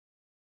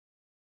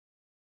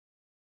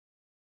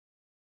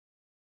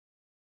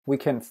We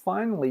can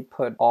finally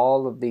put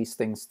all of these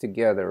things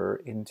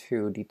together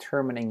into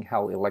determining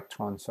how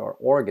electrons are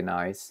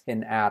organized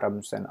in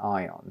atoms and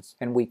ions.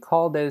 And we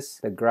call this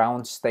the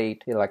ground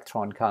state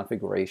electron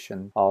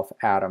configuration of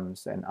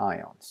atoms and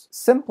ions.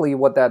 Simply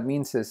what that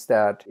means is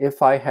that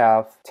if I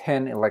have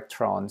 10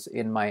 electrons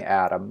in my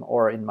atom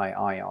or in my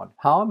ion,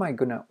 how am I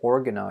going to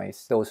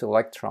organize those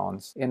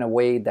electrons in a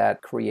way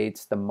that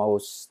creates the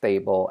most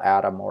stable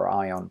atom or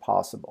ion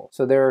possible?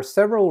 So there are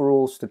several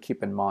rules to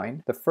keep in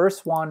mind. The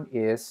first one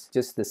is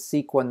just the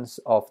sequence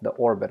of the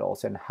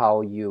orbitals and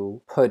how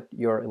you put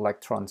your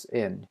electrons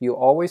in. You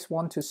always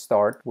want to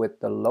start with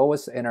the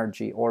lowest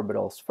energy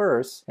orbitals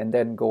first and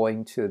then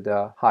going to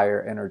the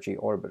higher energy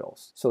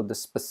orbitals. So the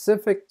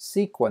specific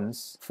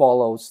sequence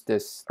follows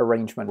this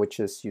arrangement, which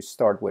is you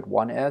start with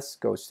 1s,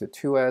 goes to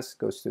 2s,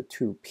 goes to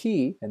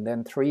 2p, and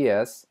then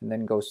 3s, and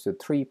then goes to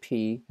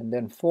 3p, and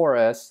then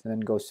 4s, and then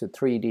goes to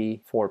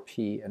 3d,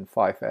 4p, and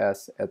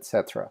 5s,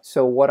 etc.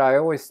 So what I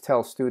always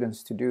tell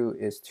students to do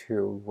is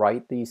to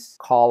write these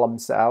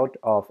columns out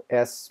of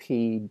S,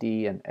 P,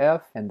 D, and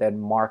F, and then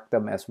mark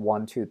them as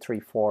 1, 2, 3,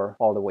 4,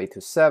 all the way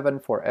to 7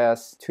 for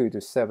S, 2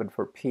 to 7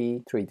 for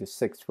P, 3 to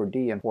 6 for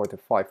D, and 4 to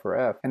 5 for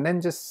F. And then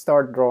just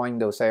start drawing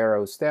those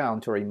arrows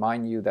down to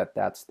remind you that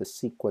that's the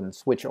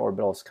sequence which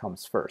orbitals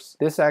comes first.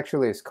 This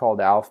actually is called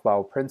the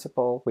Aufbau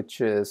Principle, which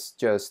is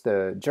just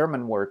the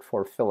German word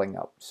for filling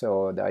up.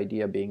 So the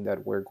idea being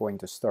that we're going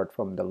to start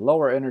from the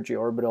lower energy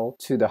orbital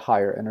to the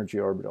higher energy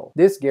orbital.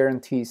 This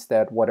guarantees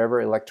that whatever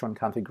electron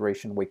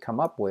configuration we come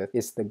up with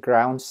is the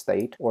ground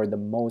state or the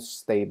most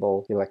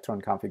stable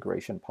electron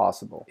configuration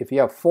possible. If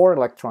you have 4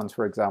 electrons,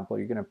 for example,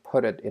 you're going to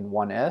put it in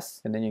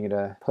 1s and then you're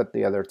going to put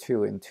the other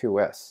 2 in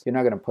 2s. You're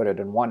not going to put it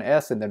in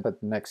 1s and then put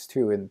the next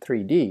 2 in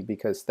 3d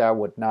because that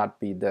would not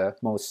be the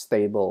most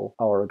stable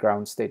or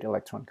ground state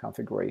electron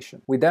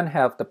configuration. We then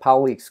have the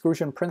Pauli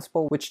exclusion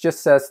principle, which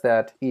just says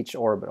that each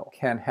orbital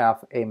can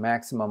have a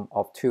maximum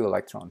of 2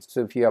 electrons.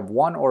 So if you have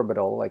one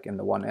orbital, like in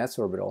the 1s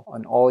orbital,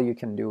 and all you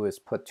can do is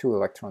put 2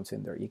 electrons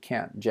in there, you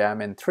can't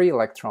jam in 3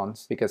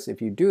 electrons, because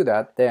if you do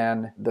that,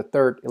 then the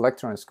third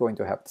electron is going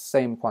to have the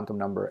same quantum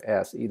number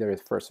as either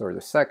the first or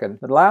the second.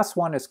 The last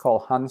one is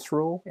called Hund's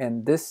rule,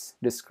 and this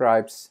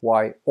describes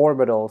why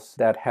orbitals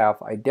that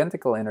have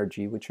identical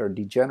energy, which are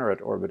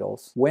degenerate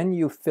orbitals, when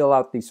you fill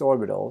out these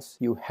orbitals,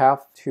 you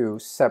have to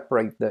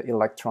separate the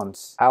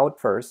electrons out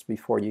first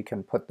before you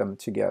can put them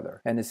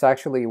together. And it's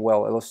actually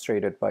well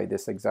illustrated by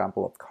this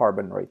example of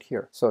carbon right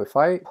here. So if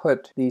I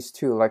put these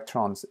 2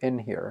 electrons in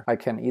here, I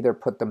can either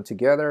put them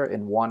together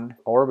in one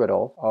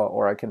orbital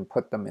or I can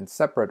put them in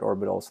separate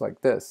orbitals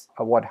like this.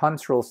 What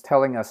Hund's rule is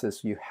telling us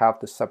is you have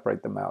to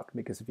separate them out,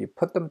 because if you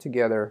put them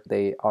together,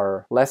 they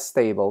are less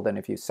stable than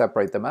if you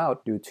separate them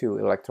out due to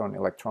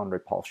electron-electron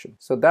repulsion.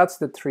 So that's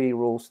the 3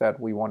 rules that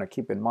we want to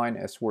keep in mind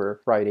as we're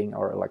writing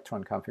our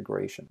electron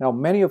configuration. Now,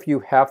 many of you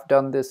have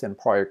done this in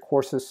prior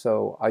courses,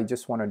 so I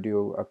just want to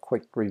do a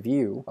quick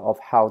review of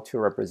how to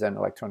represent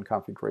electron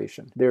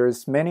configuration.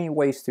 There's many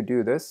ways to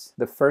do this.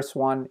 The first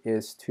one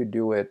is to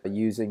do it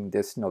using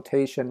this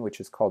notation, which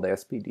is called the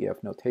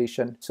Spdf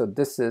notation. So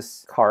this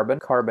is carbon.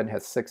 Carbon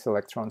has 6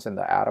 electrons in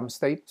the atom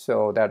state,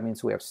 so that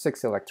means we have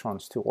 6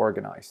 electrons to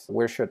organize.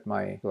 Where should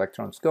my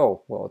electrons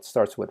go? Well, it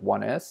starts with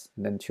 1s,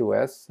 and then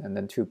 2s, and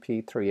then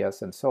 2p,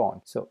 3s, and so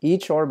on. So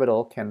each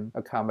orbital can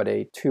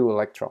accommodate 2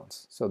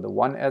 electrons. So the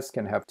 1s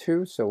can have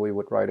 2, so we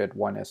would write it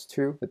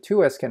 1s2. The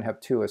 2s can have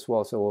 2 as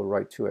well, so we'll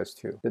write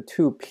 2s2. The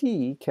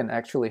 2p can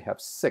actually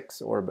have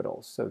 6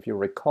 orbitals. So if you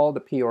recall the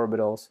p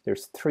orbitals,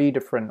 there's 3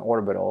 different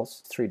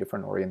orbitals, 3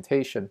 different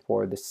orientation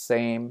for the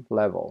same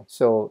level.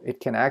 So it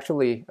can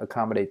actually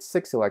accommodate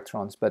 6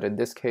 electrons, but in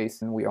this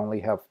case we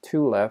only have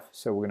 2 left,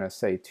 so we're going to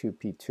say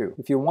 2p2.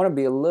 If you want to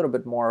be a little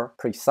bit more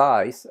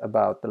precise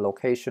about the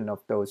location of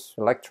those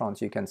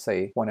electrons, you can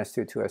say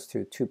 1s2,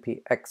 2s2,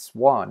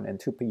 2px1, and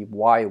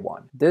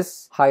 2py1.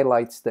 This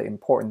highlights the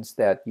importance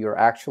that you're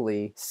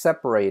actually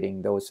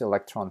separating those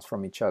electrons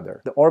from each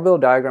other. The orbital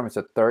diagram is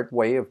a third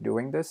way of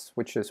doing this,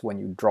 which is when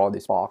you draw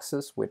these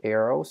boxes with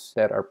arrows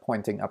that are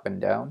pointing up and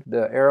down.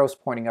 The arrows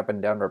pointing up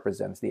and down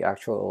represents the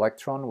actual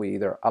electron. We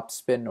either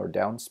upspin or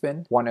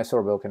downspin. 1s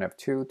orbital can have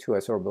 2,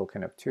 2s orbital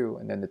can have 2,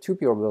 and then the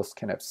 2p orbitals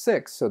can have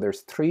 6. So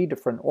there's 3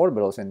 different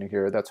orbitals in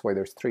here. That's why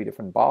there's 3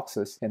 different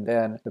boxes. And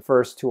then the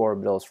first 2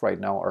 orbitals right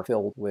now are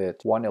filled with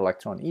 1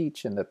 electron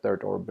each, and the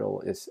third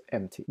orbital is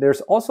empty.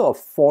 There's also a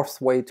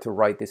fourth way to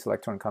write this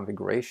electron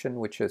configuration,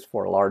 which is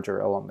for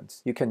larger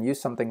elements. You can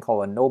use something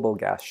called a noble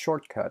gas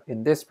shortcut.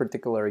 In this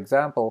particular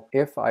example,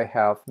 if I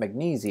have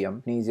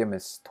magnesium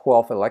is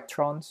 12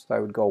 electrons, so I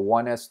would go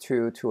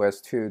 1s2,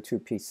 2s2,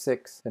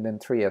 2p6, and then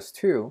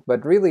 3s2.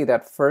 But really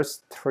that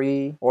first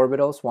 3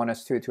 orbitals,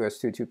 1s2,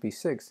 2s2,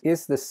 2p6,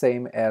 is the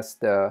same as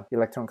the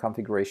electron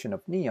configuration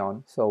of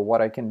neon. So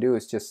what I can do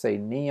is just say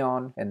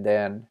neon and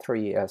then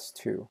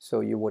 3s2.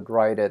 So you would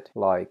write it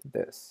like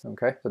this,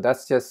 okay? So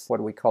that's just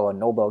what we call a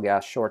noble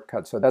gas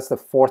shortcut. So that's the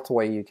fourth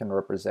way you can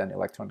represent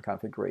electron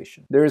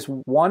configuration. There's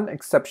one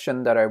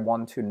exception that I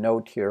want to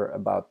note here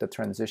about the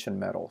transition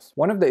metals.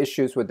 One of the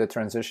issues with the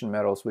transition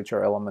metals, which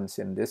are elements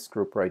in this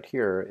group right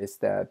here is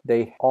that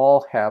they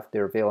all have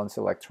their valence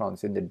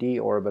electrons in the d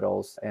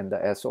orbitals and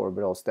the s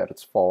orbitals that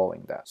it's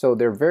following that. So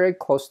they're very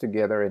close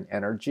together in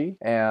energy,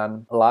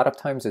 and a lot of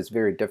times it's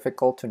very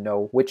difficult to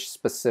know which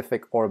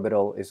specific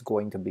orbital is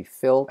going to be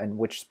filled and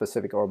which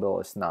specific orbital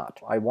is not.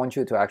 I want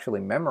you to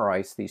actually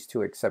memorize these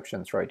two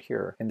exceptions right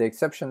here, and the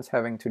exceptions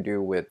having to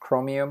do with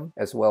chromium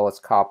as well as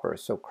copper.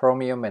 So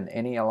chromium and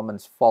any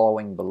elements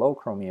following below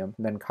chromium,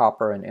 and then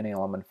copper and any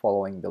element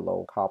following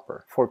below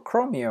copper. For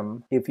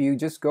chromium, if you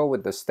just go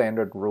with the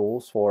standard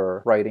rules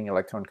for writing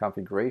electron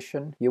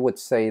configuration, you would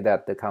say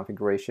that the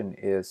configuration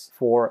is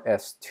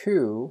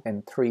 4s2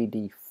 and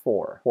 3d4.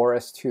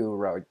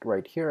 4s2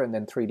 right here, and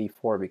then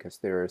 3d4 because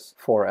there's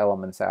 4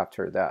 elements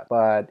after that.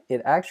 But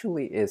it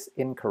actually is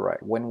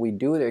incorrect. When we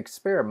do the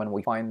experiment,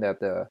 we find that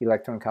the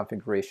electron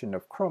configuration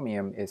of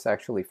chromium is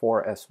actually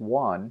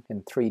 4s1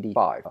 and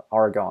 3d5,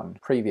 argon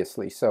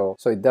previously. So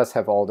it does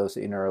have all those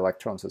inner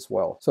electrons as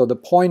well. So the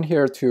point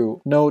here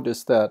to note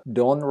is that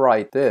don't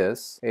write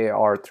this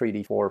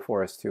Ar3d4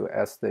 4s2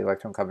 as the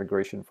electron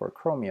configuration for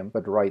chromium,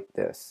 but write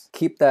this.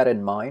 Keep that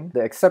in mind.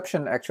 The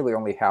exception actually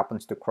only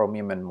happens to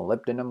chromium and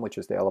molybdenum, which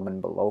is the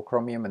element below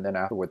chromium, and then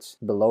afterwards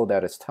below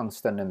that is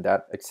tungsten, and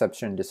that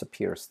exception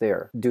disappears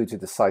there due to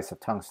the size of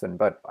tungsten.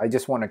 But I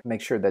just want to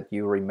make sure that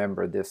you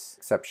remember this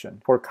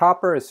exception. For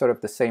copper, it's sort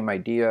of the same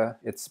idea.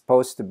 It's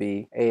supposed to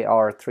be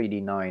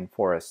Ar3d9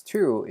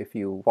 4s2 if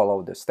you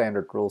follow the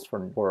standard rules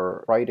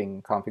for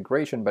writing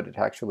configuration, but it's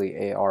actually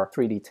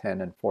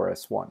Ar3d10 and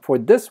 4s1. For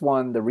this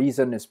one, the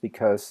reason is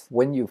because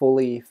when you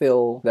fully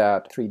fill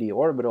that 3d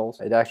orbitals,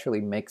 it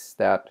actually makes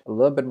that a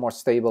little bit more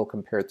stable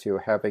compared to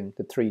having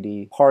the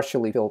 3d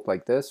partially filled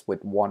like this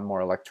with one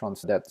more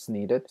electrons that's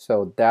needed.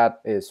 So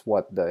that is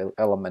what the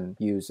element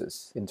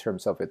uses in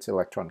terms of its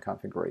electron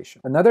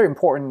configuration. Another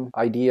important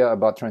idea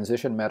about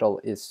transition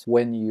metal is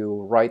when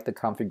you write the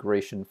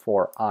configuration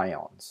for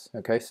ions.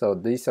 Okay, so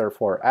these are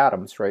for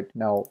atoms, right?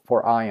 Now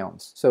for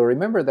ions. So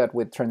remember that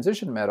with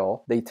transition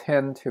metal, they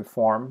tend to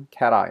form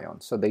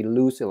cations, so they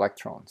lose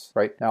electrons,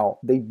 right? Now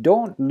they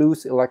don't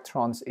lose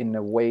electrons in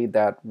a way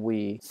that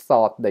we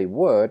thought they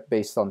would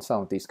based on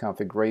some of these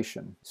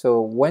configurations.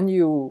 So when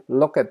you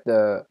look at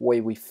the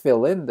way we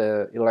fill in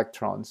the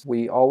electrons,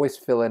 we always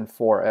fill in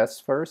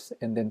 4s first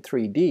and then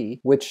 3d,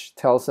 which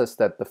tells us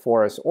that the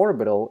 4s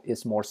orbital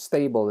is more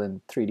stable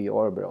than 3d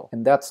orbital.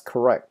 And that's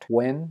correct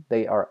when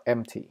they are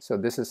empty. So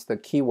this is the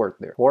key word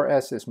there.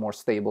 4s is more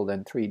stable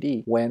than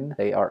 3d when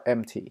they are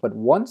empty. But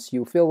once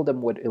you fill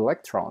them with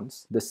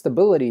electrons, the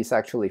stability is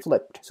actually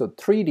flipped. So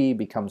 3d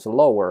becomes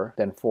lower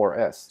than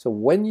 4s. So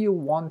when you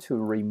want to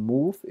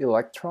remove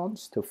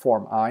electrons to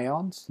form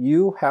ions,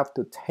 you have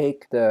to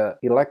take the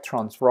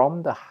electrons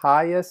from the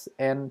highest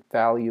n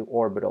value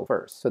orbital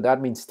first. So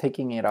that means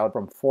taking it out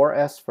from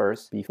 4s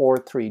first before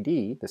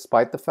 3d,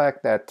 despite the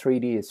fact that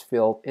 3d is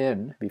filled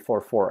in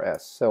before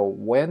 4s. So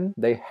when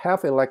they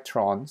have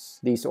electrons,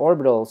 these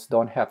orbitals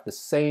don't have the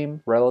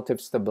same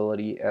relative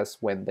stability as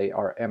when they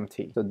are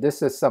empty. So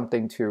this is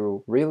something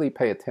to really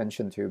pay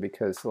attention to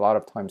because a lot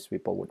of times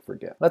people would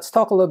forget. Let's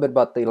talk a little bit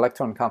about the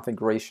electron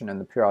configuration and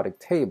the periodic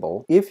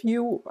table. If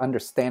you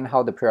understand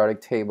how the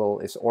periodic table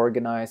is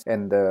organized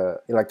and the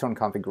electron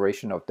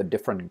configuration of the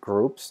different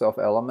groups of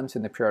elements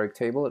in the periodic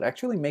table, it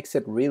actually makes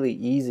it really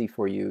easy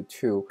for you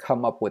to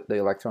come up with the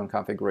electron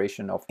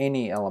configuration of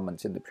any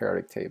elements in the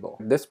periodic table.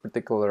 This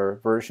particular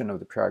version of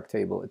the periodic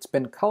table, it's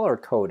been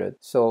color-coded,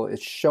 so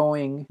it's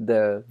showing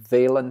the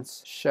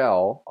valence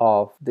shell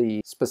of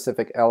the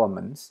specific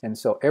elements, and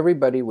so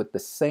everybody with the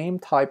same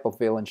type of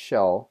valence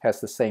shell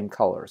has the same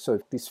color. So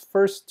if these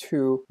first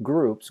two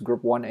groups,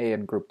 group 1a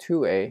and group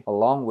 2a,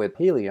 along with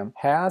helium,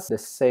 has the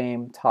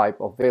same type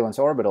of valence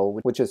orbital,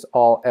 which is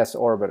all s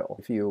orbital.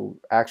 If you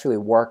actually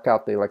work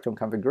out the electron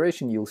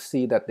configuration, you'll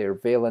see that their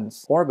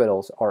valence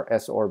orbitals are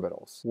s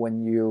orbitals.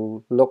 When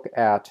you look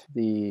at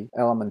the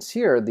elements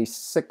here, these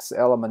 6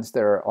 elements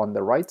that are on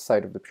the right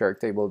side of the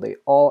periodic table, they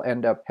all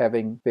end up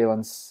having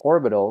valence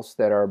orbitals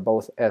that are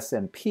both s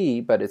and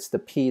p, but it's the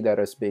p that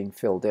is being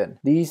filled in.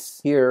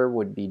 These here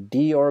would be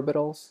d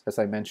orbitals, as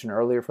I mentioned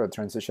earlier for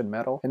transition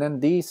metal, and then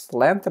these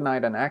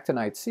lanthanide and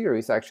actinide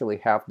series actually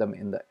have them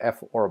in the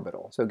f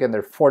orbital. So again,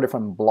 there are 4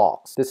 different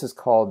blocks. This is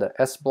called the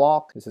s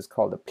block, this is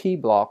called the p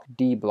block,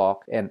 d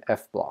block, and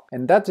f block.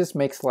 And that just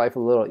makes life a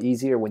little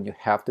easier when you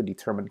have to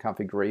determine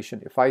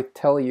configuration. If I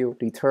tell you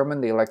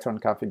determine the electron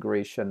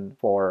configuration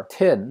for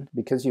tin,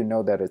 because you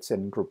know that it's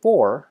in group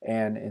 4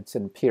 and it's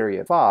in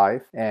period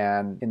 5,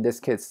 and in this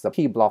case it's a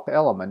p block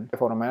element,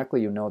 if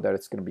automatically you know that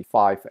it's going to be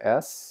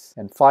 5s,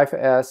 and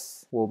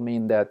 5s will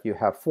mean that you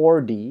have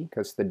 4d,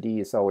 because the d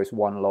is always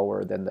one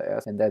lower than the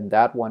s, and then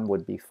that one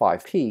would be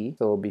 5p,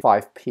 so it will be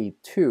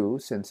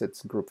 5p2 since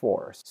it's group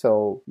 4. So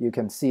So you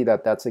can see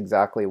that that's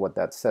exactly what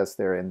that says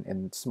there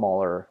in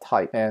smaller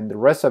type. And the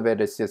rest of it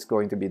is just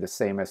going to be the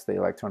same as the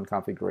electron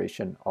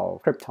configuration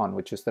of krypton,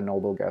 which is the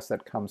noble gas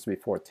that comes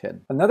before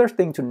tin. Another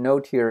thing to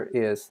note here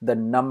is the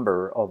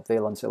number of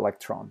valence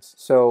electrons.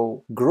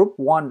 So group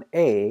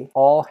 1A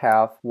all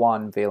have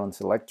 1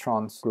 valence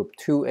electrons. Group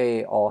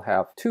 2A all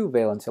have 2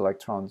 valence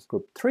electrons.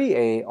 Group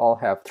 3A all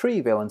have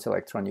 3 valence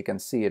electrons. You can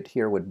see it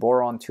here with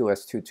boron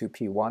 2s2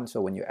 2p1. So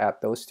when you add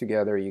those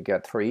together, you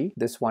get 3.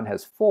 This one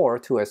has 4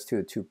 2s2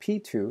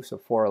 2p2, so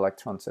 4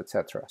 electrons,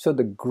 etc. So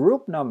the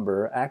group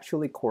number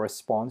actually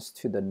corresponds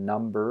to the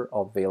number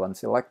of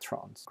valence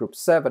electrons. Group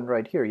 7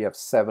 right here, you have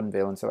 7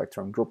 valence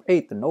electrons. Group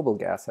 8, the noble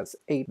gas, has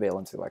 8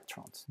 valence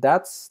electrons.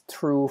 That's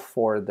true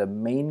for the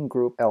main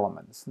group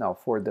elements. Now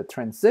for the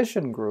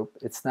transition group,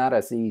 it's not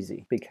as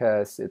easy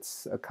because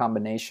it's a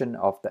combination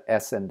of the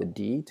S and the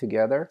D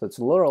together. So it's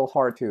a little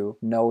hard to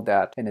know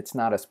that, and it's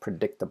not as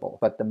predictable.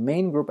 But the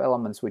main group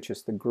elements, which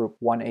is the group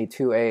 1A,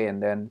 2A,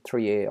 and then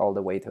 3A all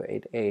the way to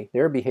 8A,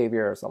 their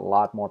behavior is a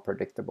lot more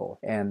predictable,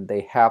 and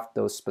they have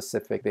those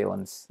specific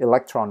valence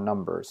electron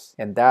numbers,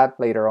 and that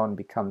later on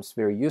becomes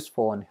very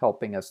useful in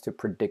helping us to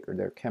predict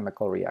their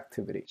chemical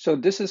reactivity. So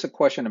this is a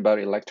question about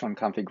electron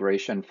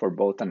configuration for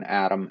both an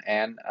atom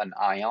and an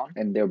ion,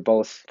 and they're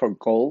both for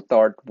gold.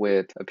 Start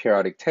with a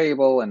periodic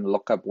table and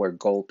look up where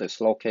gold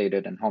is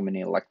located and how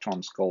many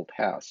electrons gold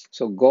has.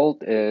 So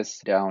gold is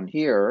down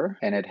here,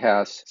 and it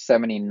has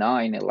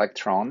 79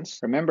 electrons.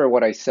 Remember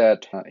what I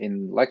said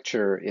in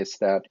lecture is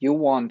that you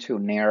want to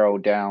narrow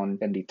down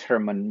and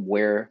determine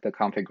where the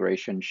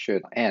configuration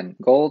should end.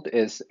 Gold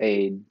is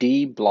a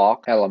D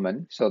block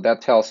element, so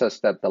that tells us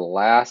that the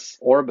last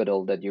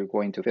orbital that you're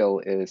going to fill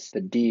is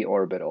the D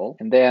orbital.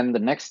 And then the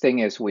next thing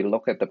is we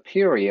look at the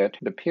period.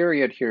 The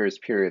period here is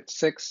period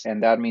 6,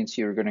 and that means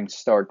you're going to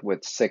start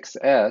with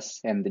 6s,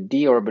 and the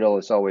D orbital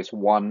is always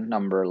one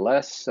number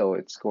less, so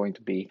it's going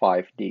to be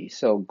 5d.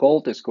 So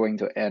gold is going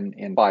to end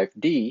in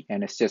 5d,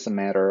 and it's just a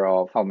matter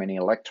of how many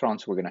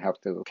electrons we're going to have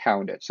to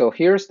count it. So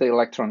here's the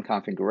electron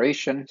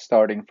configuration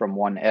starting from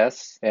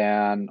 1s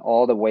and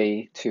all the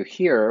way to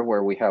here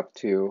where we have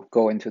to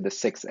go into the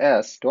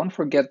 6s. Don't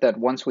forget that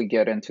once we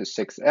get into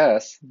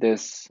 6s,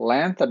 this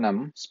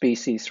lanthanum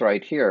species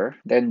right here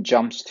then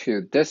jumps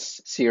to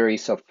this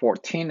series of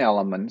 14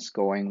 elements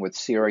going with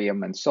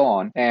cerium and so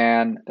on,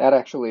 and that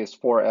actually is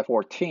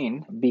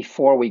 4f14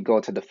 before we go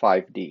to the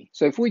 5d.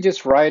 So if we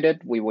just write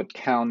it, we would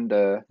count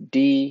the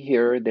D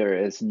here.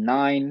 There is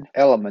 9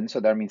 elements, so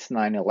that means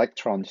 9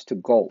 electrons to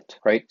gold,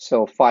 right?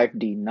 So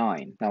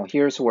 5d9. Now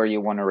here's where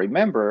you want to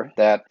remember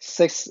that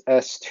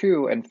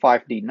 6s2 and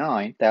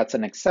 5d9, that's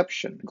an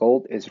exception.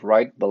 Gold is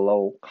right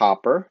below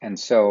copper, and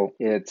so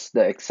it's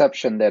the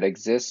exception that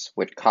exists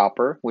with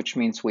copper, which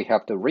means we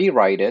have to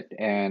rewrite it,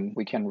 and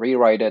we can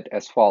rewrite it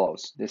as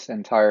follows. This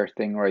entire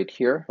thing right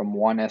here from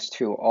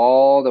 1s2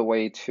 all the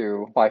way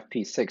to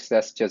 5p6,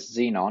 that's just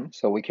xenon,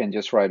 so we can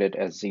just write it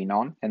as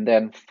xenon, and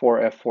then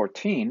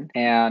 4f14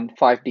 and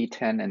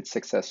 5d10 and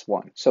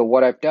 6s1. So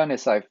what I've done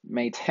is I've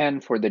made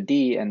 10 for the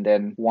D and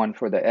then 1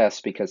 for the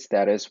S because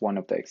that is one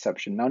of the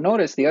exceptions. Now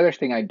notice the other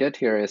thing I did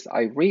here is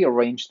I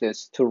rearranged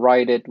this to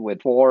write it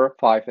with 4,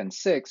 5, and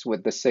 6,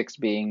 with the 6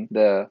 being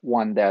the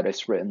one that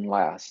is written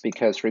last.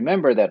 Because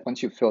remember that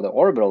once you fill the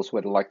orbitals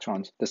with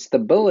electrons, the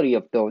stability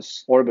of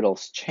those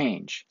orbitals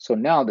change. So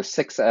now the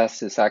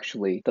 6s is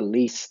actually the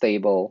least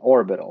stable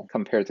orbital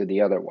compared to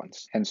the other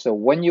ones. And so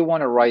when you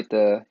want to write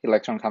the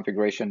electron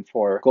configuration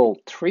for gold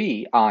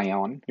 3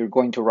 ion, you're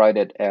going to write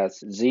it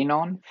as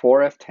xenon,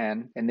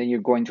 4f10, and then you're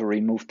going to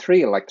remove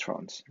 3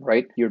 electrons,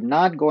 right? You're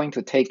not going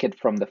to take it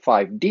from the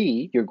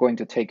 5d, you're going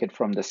to take it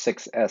from the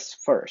 6s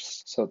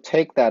first. So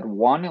take that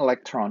 1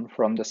 electron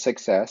from the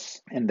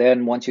 6s, and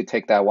then once you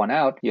take that one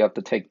out, you have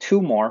to take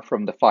 2 more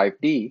from the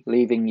 5d,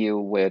 leaving you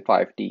with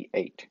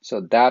 5d8.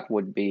 So that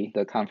would be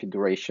the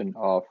configuration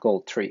of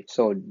gold 3.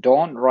 So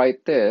don't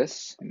write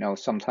this,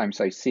 sometimes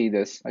I see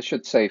this, I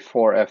should say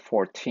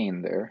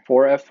 4f14 there.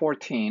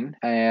 4f14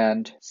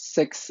 and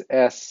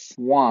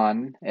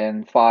 6s1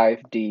 and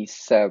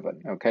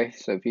 5d7. Okay,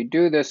 so if you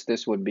do this,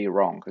 this would be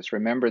wrong, because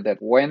remember that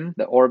when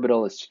the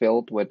orbital is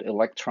filled with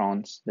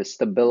electrons, the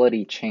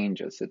stability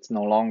changes. It's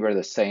no longer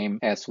the same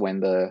as when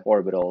the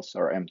orbitals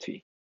are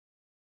empty.